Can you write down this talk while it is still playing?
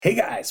Hey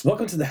guys,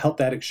 welcome to the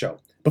Health Addict Show.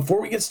 Before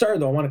we get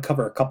started, though, I want to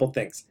cover a couple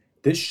things.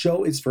 This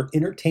show is for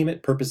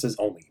entertainment purposes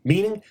only,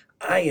 meaning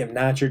I am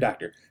not your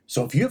doctor.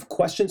 So if you have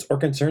questions or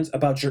concerns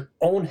about your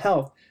own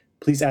health,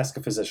 please ask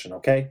a physician,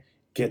 okay?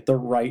 Get the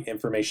right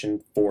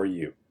information for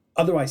you.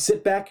 Otherwise,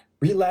 sit back,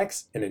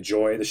 relax, and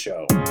enjoy the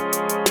show.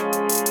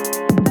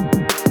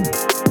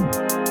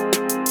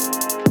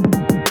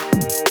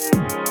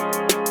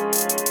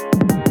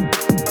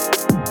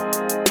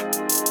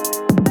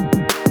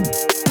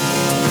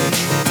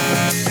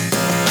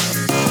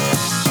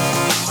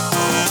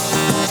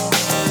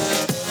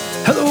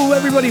 Hello,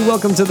 everybody.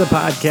 Welcome to the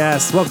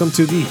podcast. Welcome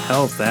to the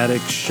Health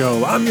Addict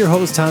Show. I'm your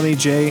host, Tommy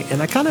J,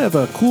 and I kind of have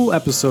a cool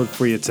episode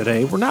for you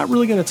today. We're not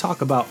really going to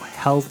talk about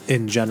health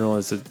in general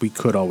as we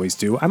could always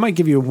do. I might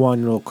give you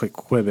one real quick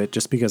quibble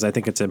just because I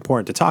think it's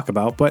important to talk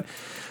about, but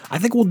I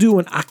think we'll do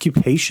an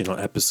occupational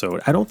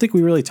episode. I don't think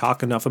we really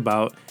talk enough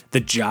about the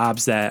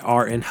jobs that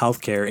are in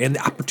healthcare and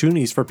the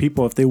opportunities for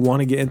people if they want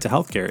to get into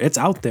healthcare. It's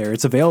out there,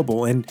 it's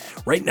available, and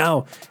right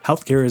now,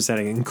 healthcare is at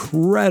an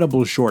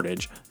incredible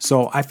shortage.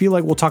 So I feel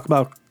like we'll talk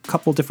about a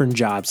couple different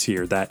jobs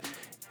here that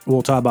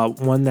we'll talk about.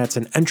 One that's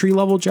an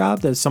entry-level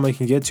job that somebody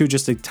can get to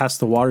just to test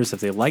the waters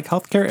if they like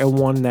healthcare, and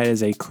one that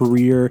is a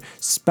career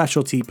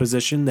specialty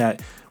position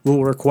that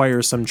will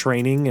require some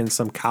training and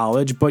some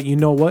college, but you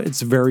know what?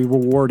 It's a very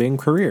rewarding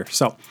career.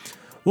 So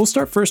we'll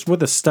start first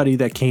with a study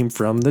that came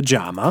from the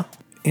JAMA.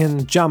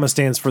 And JAMA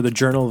stands for the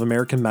Journal of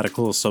American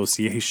Medical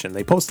Association.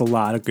 They post a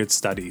lot of good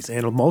studies,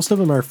 and most of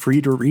them are free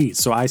to read.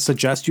 So I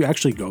suggest you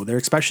actually go there,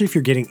 especially if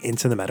you're getting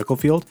into the medical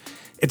field.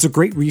 It's a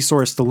great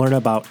resource to learn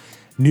about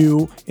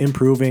new,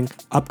 improving,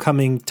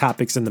 upcoming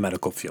topics in the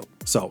medical field.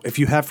 So if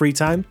you have free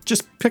time,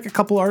 just pick a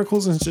couple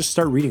articles and just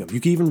start reading them.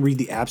 You can even read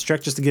the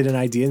abstract just to get an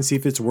idea and see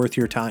if it's worth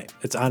your time.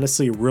 It's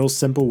honestly a real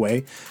simple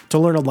way to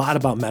learn a lot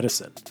about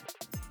medicine.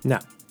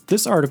 Now,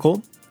 this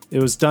article, it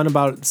was done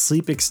about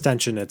sleep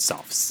extension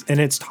itself. And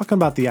it's talking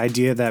about the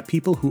idea that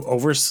people who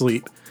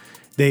oversleep,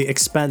 they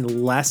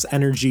expend less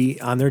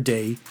energy on their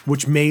day,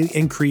 which may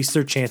increase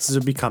their chances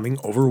of becoming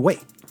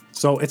overweight.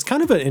 So it's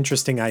kind of an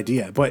interesting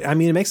idea, but I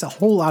mean, it makes a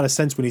whole lot of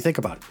sense when you think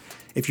about it.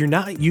 If you're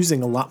not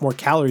using a lot more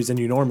calories than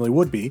you normally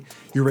would be,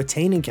 you're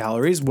retaining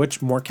calories,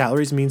 which more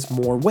calories means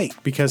more weight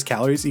because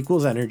calories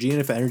equals energy.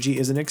 And if energy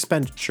isn't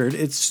expended,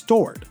 it's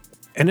stored.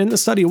 And in the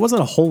study, it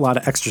wasn't a whole lot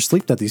of extra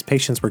sleep that these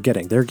patients were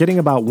getting. They're getting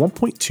about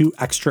 1.2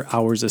 extra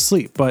hours of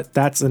sleep, but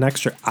that's an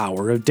extra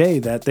hour a day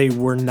that they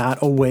were not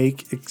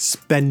awake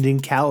expending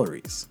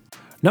calories.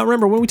 Now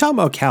remember, when we talk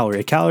about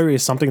a calorie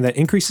is something that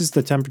increases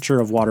the temperature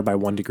of water by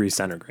 1 degree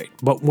centigrade.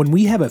 But when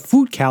we have a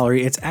food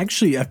calorie, it's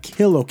actually a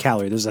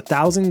kilocalorie. There's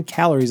 1,000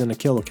 calories in a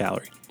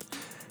kilocalorie.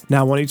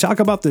 Now, when you talk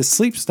about this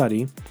sleep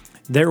study,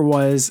 there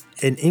was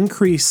an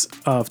increase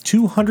of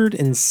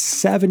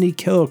 270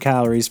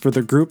 kilocalories for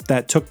the group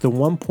that took the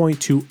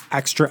 1.2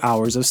 extra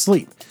hours of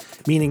sleep,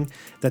 meaning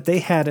that they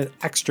had an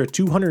extra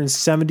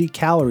 270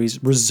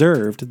 calories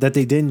reserved that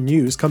they didn't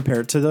use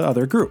compared to the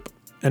other group.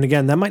 And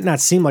again, that might not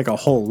seem like a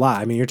whole lot.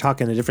 I mean, you're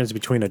talking the difference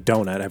between a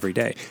donut every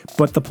day.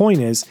 But the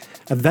point is,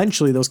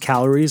 eventually those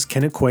calories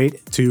can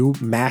equate to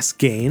mass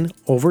gain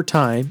over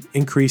time,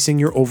 increasing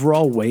your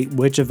overall weight,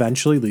 which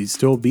eventually leads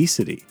to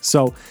obesity.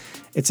 So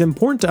it's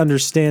important to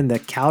understand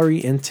that calorie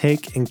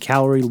intake and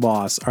calorie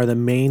loss are the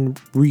main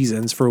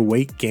reasons for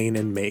weight gain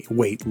and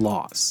weight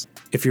loss.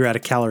 If you're at a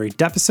calorie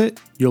deficit,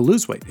 you'll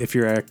lose weight. If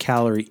you're at a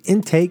calorie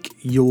intake,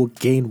 you'll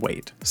gain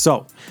weight.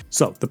 So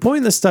the point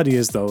of the study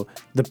is, though,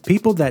 the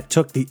people that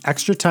took the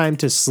extra time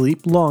to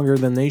sleep longer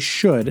than they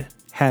should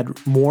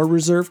had more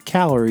reserved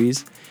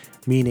calories,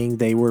 meaning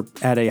they were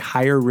at a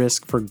higher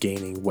risk for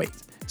gaining weight.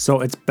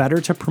 So it's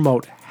better to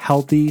promote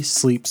healthy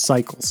sleep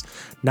cycles,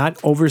 not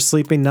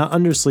oversleeping, not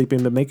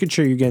undersleeping, but making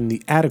sure you're getting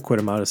the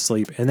adequate amount of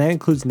sleep. And that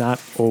includes not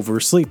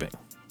oversleeping.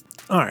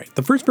 All right,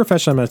 the first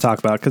profession I'm going to talk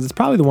about, because it's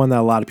probably the one that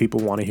a lot of people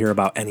want to hear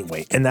about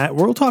anyway, and that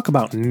we'll talk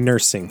about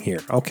nursing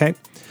here, okay?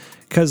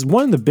 Because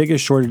one of the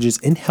biggest shortages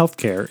in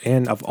healthcare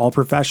and of all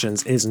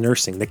professions is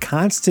nursing. The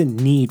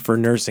constant need for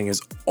nursing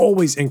is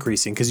always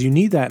increasing because you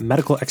need that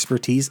medical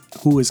expertise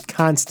who is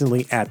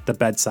constantly at the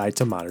bedside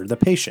to monitor the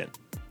patient.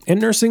 And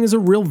nursing is a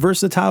real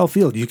versatile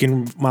field. You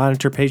can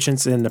monitor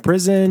patients in the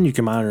prison, you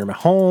can monitor them at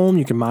home,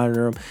 you can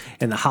monitor them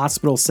in the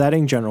hospital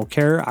setting, general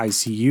care,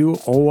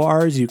 ICU,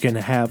 ORs. You can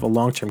have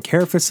long-term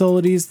care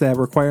facilities that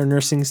require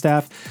nursing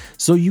staff.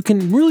 So you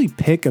can really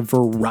pick a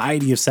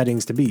variety of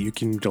settings to be. You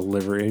can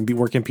deliver and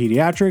work in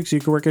pediatrics, you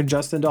can work in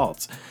just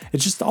adults. It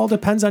just all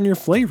depends on your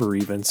flavor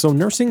even. So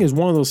nursing is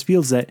one of those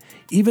fields that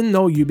even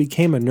though you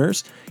became a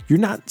nurse, you're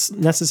not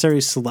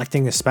necessarily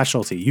selecting a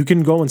specialty. You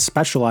can go and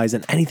specialize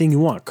in anything you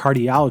want,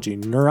 cardiology,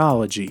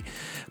 neurology,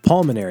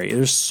 pulmonary.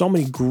 There's so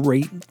many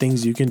great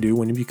things you can do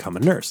when you become a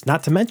nurse.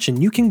 Not to mention,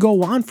 you can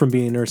go on from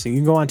being a nurse. You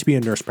can go on to be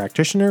a nurse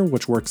practitioner,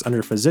 which works under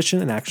a physician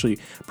and actually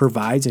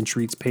provides and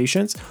treats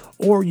patients.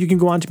 Or you can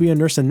go on to be a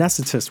nurse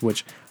anesthetist,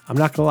 which I'm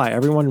not gonna lie,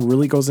 everyone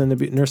really goes into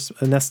nurse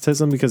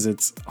anesthetist because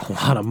it's a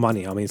lot of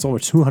money. I mean, it's over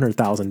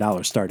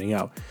 $200,000 starting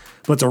out.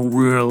 But it's a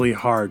really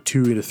hard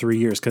 2 to 3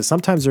 years because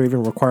sometimes they're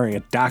even requiring a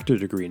doctorate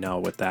degree now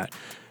with that.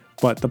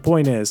 But the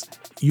point is,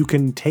 you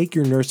can take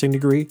your nursing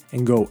degree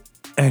and go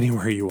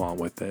anywhere you want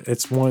with it.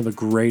 It's one of the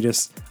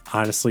greatest,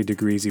 honestly,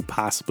 degrees you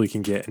possibly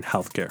can get in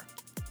healthcare.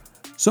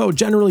 So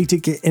generally, to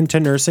get into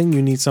nursing,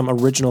 you need some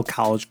original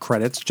college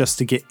credits just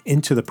to get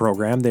into the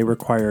program. They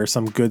require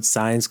some good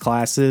science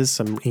classes,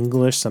 some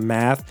English, some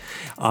math.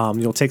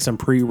 You'll take some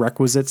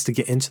prerequisites to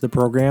get into the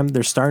program.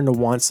 They're starting to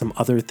want some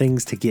other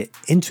things to get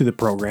into the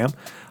program.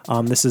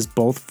 This is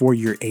both for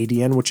your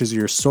ADN, which is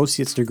your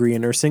associate's degree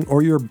in nursing,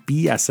 or your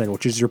BSN,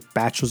 which is your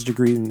bachelor's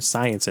degree in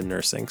science in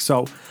nursing.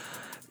 So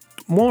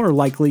more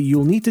likely,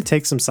 you'll need to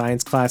take some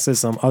science classes,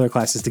 some other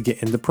classes to get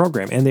into the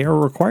program. And they are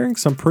requiring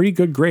some pretty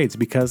good grades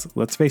because,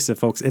 let's face it,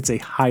 folks, it's a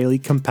highly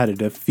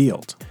competitive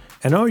field.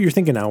 And I know what you're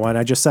thinking now when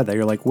I just said that.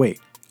 You're like, wait,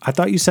 I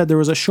thought you said there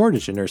was a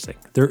shortage in nursing.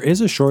 There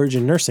is a shortage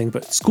in nursing,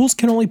 but schools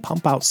can only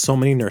pump out so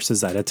many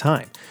nurses at a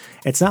time.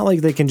 It's not like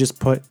they can just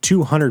put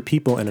 200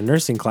 people in a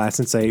nursing class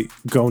and say,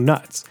 go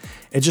nuts.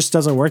 It just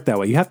doesn't work that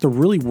way. You have to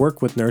really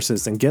work with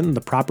nurses and get them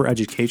the proper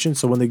education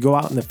so when they go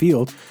out in the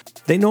field,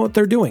 they know what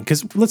they're doing.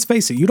 Because let's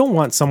face it, you don't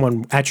want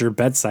someone at your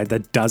bedside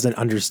that doesn't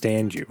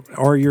understand you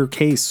or your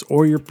case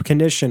or your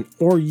condition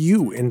or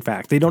you, in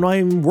fact. They don't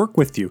even work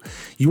with you.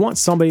 You want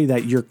somebody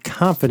that you're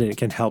confident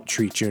can help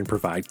treat you and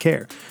provide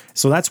care.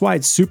 So that's why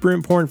it's super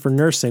important for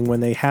nursing when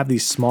they have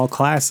these small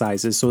class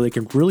sizes so they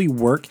can really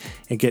work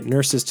and get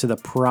nurses to the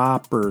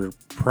proper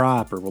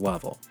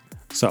level.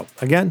 So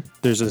again,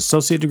 there's an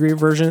associate degree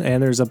version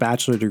and there's a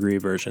bachelor degree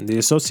version. The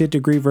associate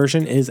degree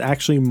version is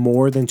actually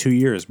more than 2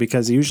 years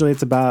because usually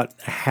it's about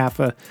a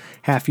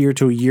half year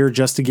to a year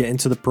just to get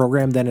into the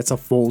program. Then it's a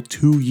full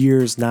 2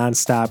 years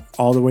nonstop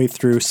all the way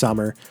through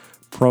summer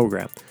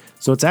program.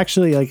 So it's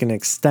actually like an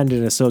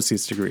extended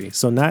associate's degree.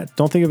 So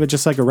don't think of it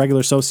just like a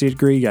regular associate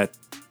degree. You got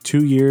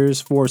 2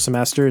 years, 4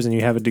 semesters, and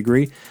you have a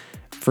degree.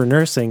 For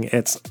nursing,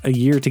 it's a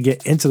year to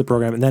get into the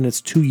program, and then it's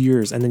 2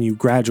 years, and then you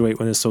graduate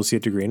with an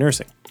associate degree in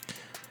nursing.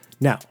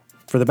 Now,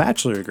 for the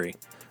bachelor degree,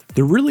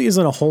 there really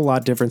isn't a whole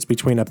lot difference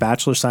between a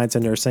bachelor of science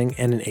in nursing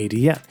and an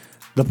ADN.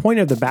 The point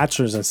of the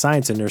bachelor's in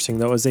science in nursing,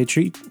 though, is they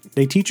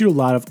teach you a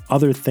lot of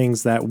other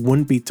things that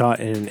wouldn't be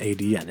taught in an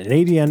ADN. An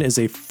ADN is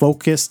a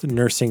focused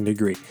nursing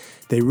degree.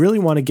 They really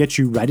want to get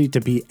you ready to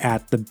be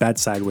at the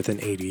bedside with an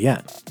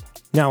ADN.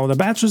 Now, the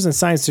bachelor's in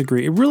science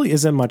degree, it really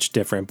isn't much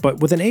different, but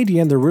with an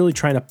ADN, they're really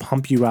trying to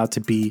pump you out to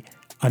be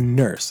a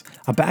nurse.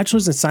 A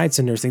bachelor's in science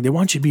and nursing, they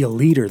want you to be a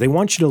leader. They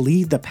want you to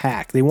lead the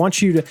pack. They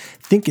want you to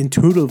think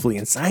intuitively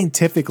and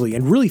scientifically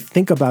and really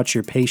think about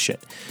your patient.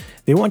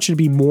 They want you to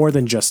be more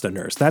than just a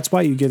nurse. That's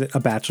why you get a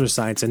bachelor's of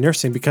science in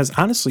nursing, because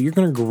honestly, you're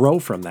going to grow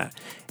from that.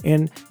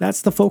 And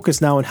that's the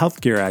focus now in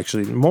healthcare,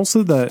 actually. Most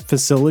of the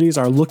facilities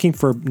are looking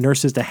for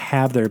nurses to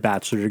have their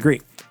bachelor degree.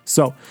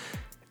 So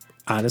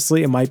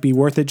honestly, it might be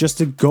worth it just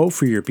to go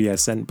for your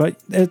BSN, but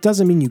it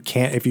doesn't mean you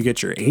can't if you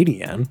get your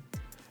ADN.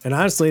 And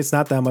honestly, it's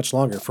not that much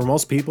longer. For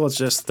most people, it's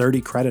just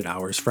 30 credit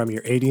hours from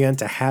your ADN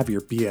to have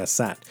your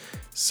BSN.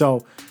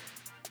 So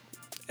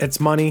it's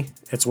money.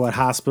 It's what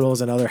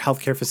hospitals and other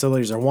healthcare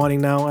facilities are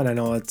wanting now. And I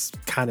know it's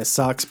kind of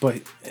sucks,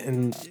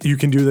 and you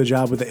can do the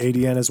job with the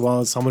ADN as well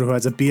as someone who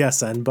has a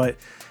BSN, but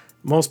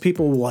most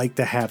people like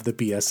to have the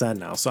BSN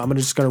now. So I'm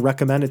just going to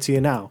recommend it to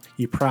you now.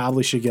 You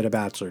probably should get a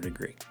bachelor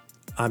degree.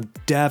 I'm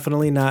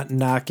definitely not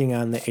knocking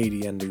on the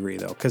ADN degree,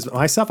 though, because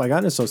myself, I got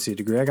an associate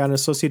degree. I got an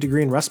associate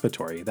degree in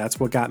respiratory. That's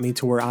what got me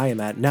to where I am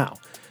at now.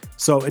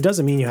 So it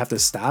doesn't mean you have to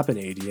stop an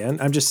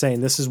ADN. I'm just saying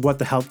this is what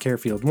the healthcare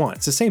field wants.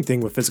 It's the same thing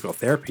with physical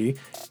therapy.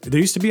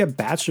 There used to be a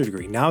bachelor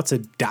degree. Now it's a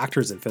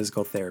doctor's in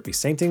physical therapy.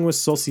 Same thing with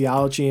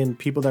sociology and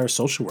people that are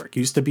social work.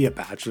 It used to be a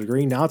bachelor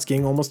degree. Now it's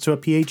getting almost to a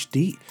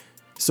PhD.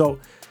 So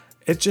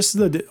it's just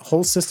the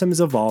whole system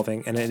is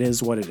evolving, and it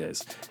is what it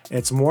is.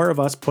 It's more of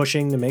us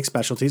pushing to make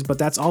specialties, but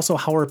that's also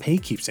how our pay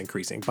keeps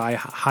increasing. By a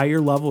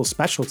higher level of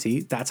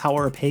specialty, that's how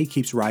our pay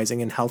keeps rising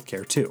in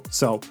healthcare too.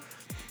 So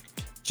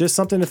just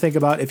something to think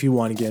about if you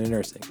want to get into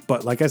nursing.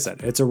 But like I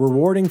said, it's a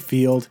rewarding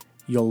field.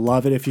 You'll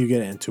love it if you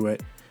get into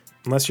it.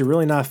 Unless you're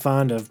really not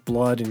fond of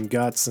blood and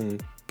guts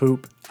and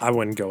poop, I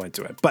wouldn't go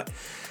into it. But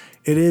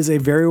it is a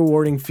very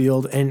rewarding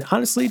field, and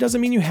honestly, it doesn't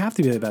mean you have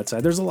to be at the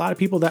bedside. There's a lot of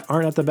people that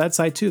aren't at the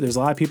bedside too. There's a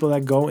lot of people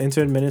that go into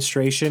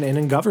administration and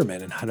in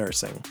government and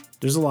nursing.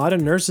 There's a lot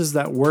of nurses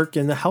that work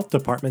in the health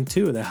department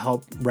too, that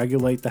help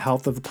regulate the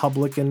health of the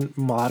public in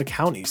a lot of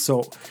counties.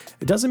 So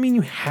it doesn't mean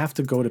you have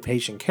to go to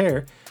patient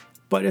care,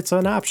 but it's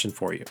an option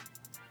for you.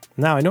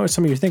 Now, I know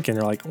some of you are thinking,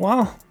 you're like,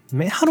 well,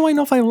 man, how do I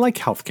know if I like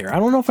healthcare? I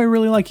don't know if I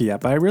really like it yet,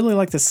 but I really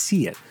like to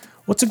see it.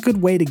 What's a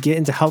good way to get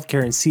into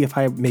healthcare and see if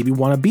I maybe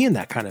want to be in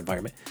that kind of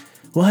environment?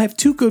 Well, I have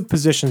 2 good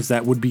positions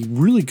that would be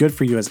really good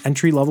for you as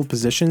entry-level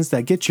positions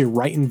that get you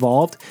right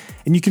involved,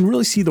 and you can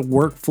really see the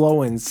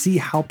workflow and see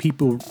how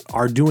people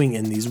are doing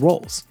in these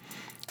roles.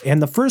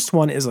 And the first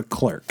one is a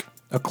clerk.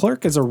 A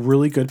clerk is a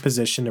really good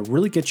position to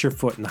really get your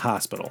foot in the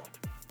hospital.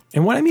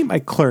 And what I mean by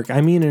clerk, I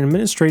mean an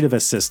administrative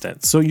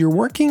assistant. So you're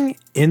working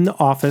in the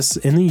office,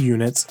 in the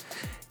units,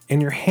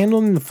 and you're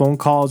handling the phone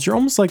calls. You're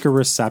almost like a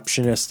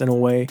receptionist in a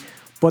way,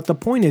 But the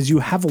point is, you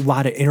have a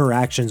lot of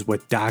interactions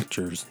with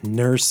doctors,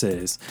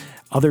 nurses,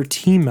 other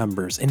team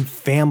members, and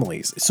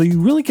families. So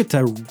you really get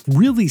to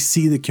really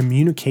see the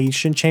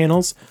communication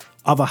channels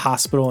of a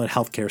hospital and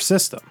healthcare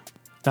system.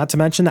 Not to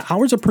mention the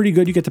hours are pretty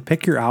good. You get to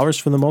pick your hours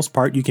for the most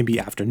part. You can be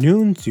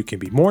afternoons, you can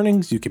be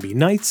mornings, you can be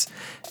nights.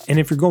 And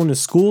if you're going to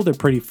school, they're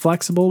pretty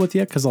flexible with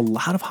you because a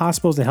lot of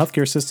hospitals and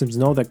healthcare systems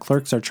know that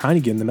clerks are trying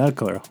to get in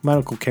the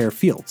medical care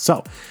field.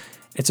 So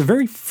it's a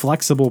very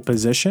flexible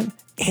position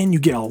and you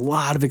get a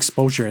lot of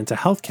exposure into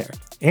healthcare.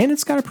 And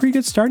it's got a pretty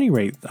good starting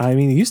rate. I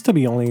mean, it used to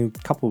be only a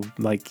couple,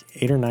 like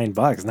 $8 or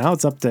 $9. Now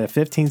it's up to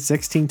 $15,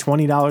 $16,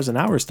 $20 an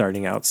hour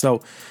starting out.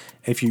 So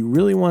if you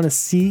really want to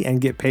see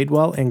and get paid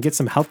well and get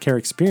some healthcare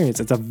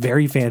experience, it's a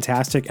very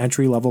fantastic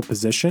entry-level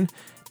position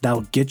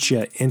that'll get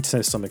you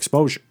into some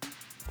exposure.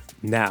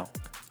 Now,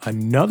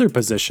 another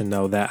position,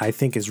 though, that I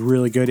think is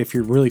really good if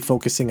you're really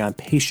focusing on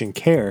patient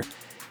care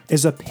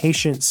is a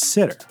patient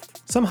sitter.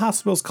 Some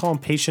hospitals call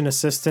them patient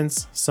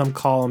assistants, some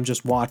call them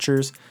just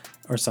watchers,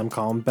 or some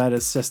call them bed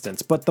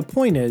assistants. But the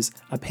point is,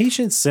 a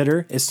patient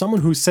sitter is someone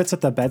who sits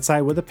at the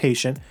bedside with a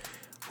patient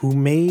who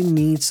may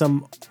need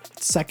some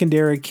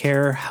secondary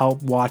care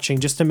help watching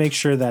just to make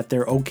sure that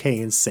they're okay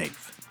and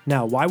safe.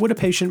 Now, why would a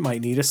patient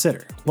might need a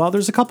sitter? Well,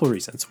 there's a couple of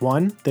reasons.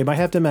 One, they might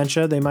have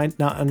dementia. They might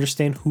not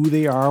understand who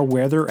they are,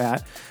 where they're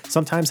at.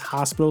 Sometimes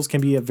hospitals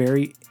can be a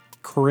very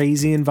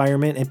crazy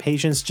environment and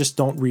patients just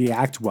don't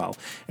react well,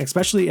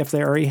 especially if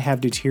they already have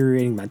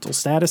deteriorating mental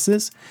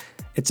statuses.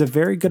 It's a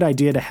very good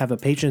idea to have a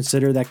patient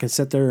sitter that can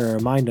sit there and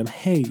remind them,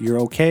 hey, you're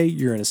okay,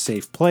 you're in a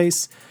safe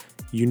place,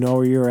 you know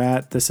where you're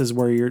at, this is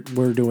where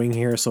we're doing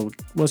here, so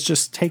let's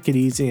just take it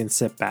easy and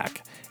sit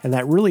back. And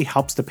that really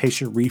helps the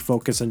patient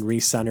refocus and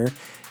recenter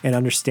and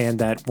understand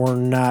that we're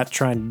not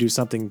trying to do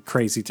something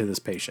crazy to this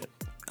patient.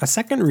 A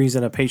second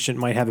reason a patient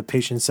might have a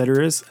patient sitter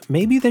is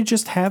maybe they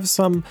just have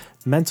some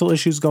mental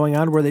issues going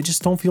on where they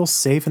just don't feel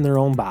safe in their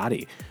own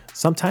body.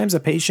 Sometimes a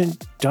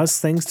patient does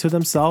things to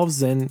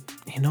themselves and,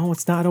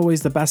 it's not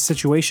always the best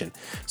situation.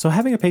 So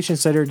having a patient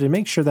sitter to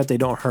make sure that they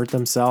don't hurt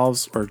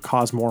themselves or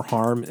cause more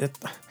harm,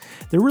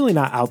 they're really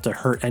not out to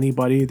hurt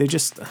anybody.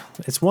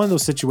 It's one of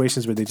those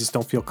situations where they just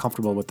don't feel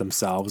comfortable with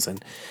themselves.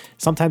 And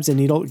sometimes they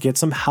need to get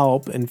some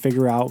help and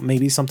figure out,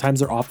 maybe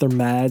sometimes they're off their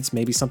meds.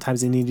 Maybe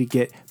sometimes they need to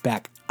get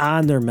back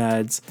on their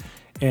meds.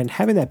 And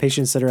having that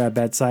patient sitter at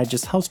bedside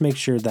just helps make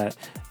sure that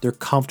they're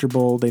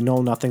comfortable. They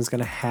know nothing's going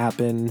to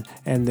happen.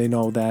 And they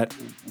know that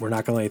we're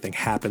not going to let anything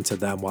happen to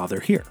them while they're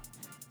here.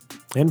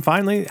 And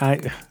finally,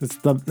 it's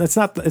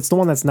the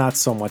one that's not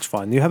so much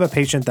fun. You have a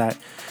patient that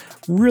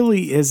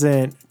really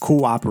isn't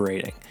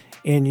cooperating.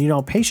 And,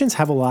 patients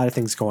have a lot of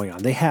things going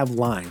on. They have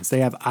lines, they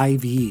have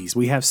IVs,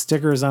 we have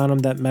stickers on them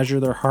that measure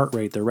their heart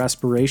rate, their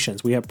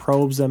respirations. We have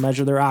probes that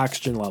measure their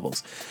oxygen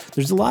levels.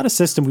 There's a lot of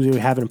systems we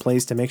have in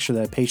place to make sure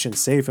that a patient's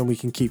safe and we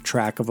can keep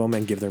track of them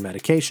and give their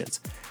medications.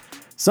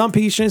 Some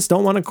patients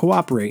don't want to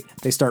cooperate.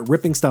 They start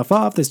ripping stuff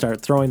off. They start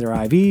throwing their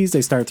IVs.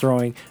 They start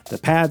throwing the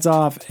pads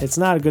off. It's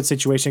not a good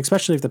situation,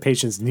 especially if the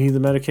patients need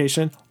the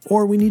medication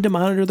or we need to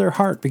monitor their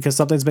heart because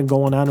something's been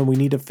going on and we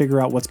need to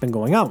figure out what's been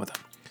going on with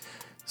them.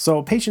 So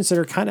a patient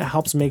sitter kind of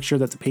helps make sure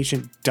that the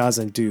patient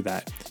doesn't do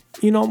that.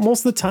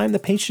 Most of the time, the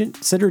patient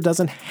sitter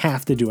doesn't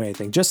have to do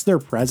anything. Just their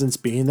presence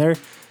being there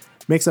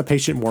makes a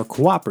patient more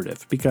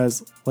cooperative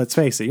because, let's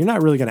face it, you're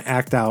not really going to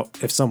act out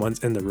if someone's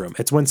in the room.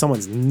 It's when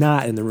someone's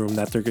not in the room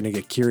that they're going to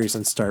get curious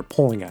and start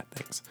pulling at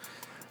things.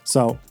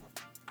 So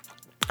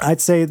I'd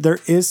say there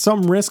is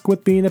some risk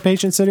with being a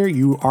patient sitter.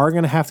 You are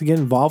going to have to get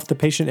involved with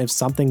the patient if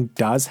something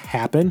does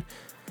happen.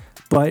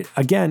 But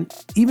again,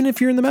 even if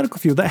you're in the medical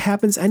field, that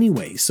happens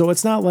anyway. So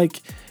it's not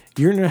like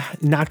you're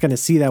not going to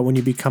see that when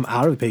you become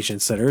out of the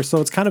patient sitter. So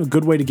it's kind of a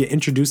good way to get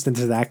introduced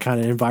into that kind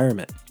of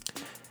environment.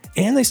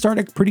 And they start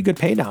a pretty good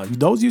pay now.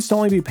 Those used to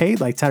only be paid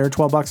like $10 or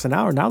 $12 an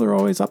hour. Now they're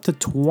always up to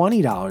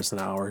 $20 an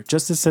hour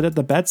just to sit at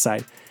the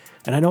bedside.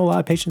 And I know a lot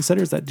of patient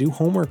sitters that do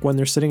homework when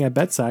they're sitting at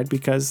bedside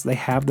because they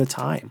have the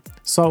time.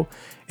 So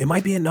it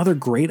might be another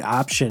great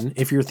option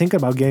if you're thinking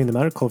about getting the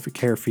medical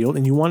care field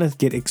and you want to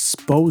get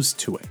exposed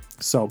to it.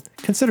 So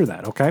consider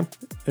that, okay?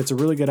 It's a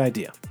really good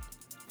idea.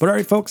 But all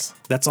right, folks,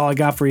 that's all I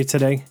got for you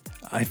today.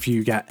 If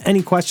you got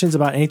any questions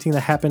about anything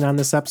that happened on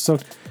this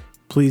episode,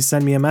 please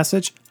send me a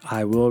message.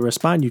 I will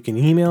respond. You can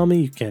email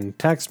me, you can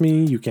text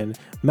me, you can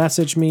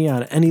message me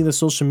on any of the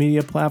social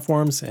media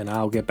platforms, and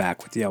I'll get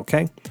back with you,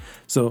 okay?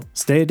 So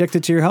stay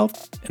addicted to your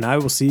health, and I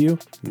will see you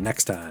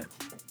next time.